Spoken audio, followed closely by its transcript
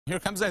Here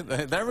comes it.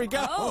 There we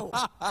go.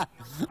 Oh.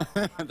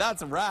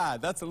 That's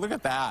rad. Look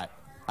at that.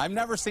 I've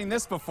never seen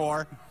this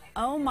before.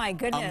 Oh my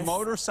goodness. A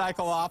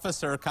motorcycle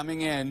officer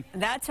coming in.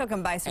 That took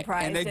him by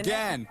surprise.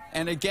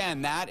 And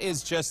again, that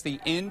is just the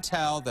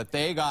intel that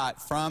they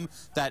got from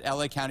that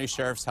LA County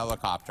Sheriff's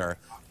helicopter,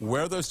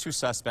 where those two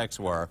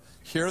suspects were.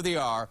 Here they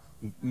are,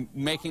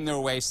 making their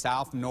way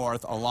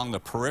south-north along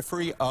the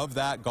periphery of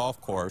that golf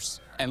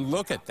course. And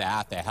look at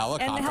that, the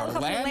helicopter, and the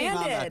helicopter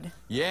landed. On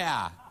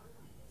yeah.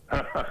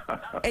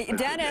 Hey,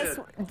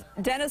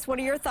 Dennis, what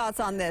are your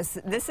thoughts on this?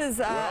 This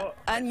is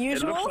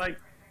unusual. It looks like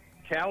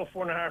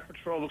California Highway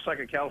Patrol looks like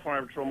a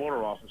California Patrol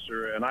motor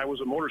officer, and I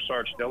was a motor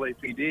sergeant at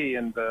LAPD,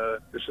 and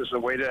this is a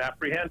way to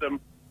apprehend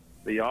them.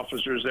 The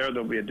officers there,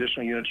 there'll be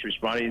additional units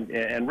responding,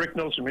 and Rick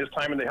knows from his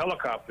time in the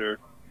helicopter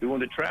doing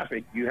the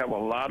traffic, you have a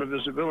lot of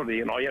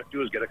visibility, and all you have to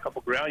do is get a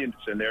couple ground units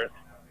in there.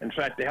 In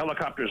fact, the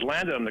helicopters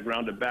landed on the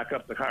ground to back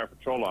up the Highway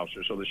Patrol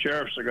officers, so the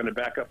sheriffs are going to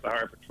back up the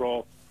Highway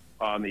Patrol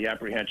on the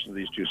apprehension of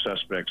these two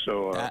suspects.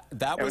 So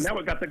now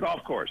we got the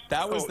golf course. We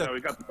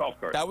got the golf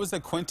course. That was the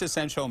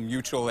quintessential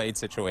mutual aid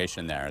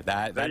situation there.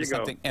 That is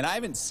something, and I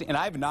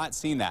have not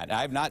seen that. I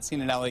have not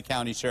seen an LA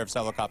County Sheriff's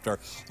helicopter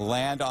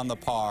land on the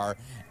par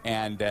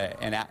and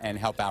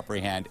help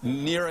apprehend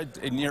near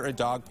a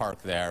dog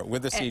park there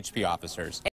with the CHP officers.